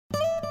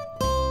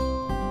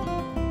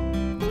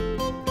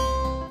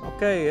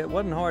Okay, it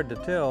wasn't hard to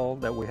tell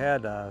that we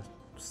had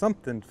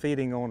something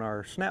feeding on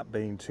our snap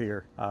beans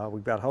here.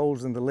 We've got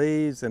holes in the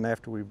leaves, and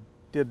after we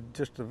did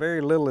just a very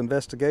little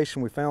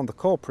investigation, we found the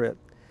culprit.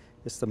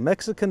 It's the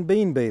Mexican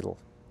bean beetle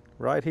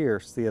right here.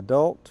 It's the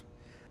adult.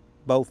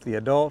 Both the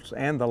adults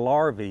and the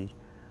larvae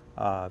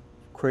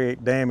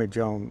create damage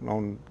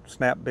on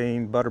snap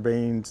beans, butter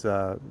beans.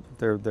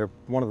 They're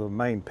one of the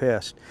main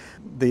pests.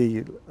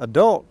 The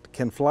adult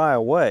can fly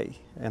away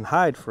and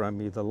hide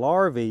from you. The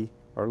larvae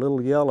are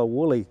little yellow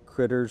woolly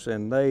critters,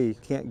 and they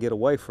can't get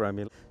away from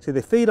you. See,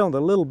 they feed on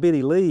the little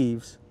bitty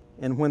leaves,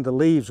 and when the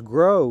leaves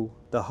grow,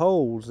 the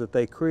holes that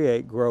they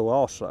create grow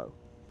also.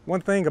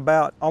 One thing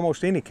about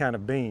almost any kind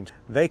of beans,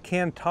 they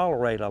can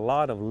tolerate a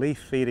lot of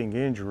leaf-feeding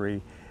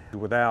injury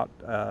without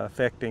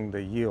affecting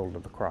the yield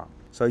of the crop.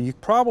 So you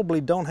probably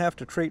don't have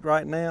to treat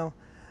right now.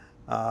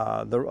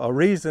 A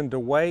reason to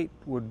wait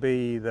would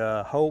be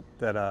the hope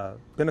that a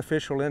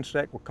beneficial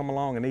insect will come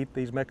along and eat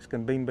these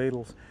Mexican bean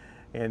beetles,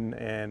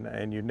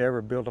 and you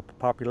never build up a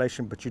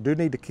population, but you do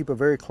need to keep a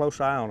very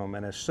close eye on them.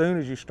 And as soon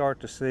as you start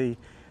to see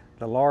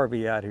the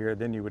larvae out here,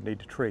 then you would need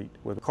to treat.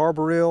 With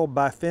carbaryl,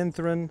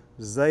 bifenthrin,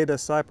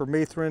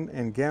 zeta-cypermethrin,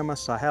 and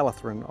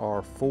gamma-cyhalothrin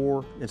are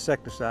 4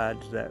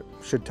 insecticides that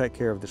should take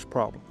care of this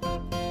problem.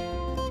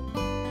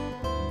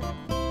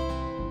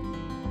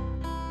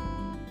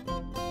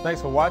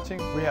 Thanks for watching.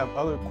 We have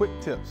other quick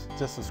tips.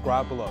 Just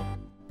subscribe below.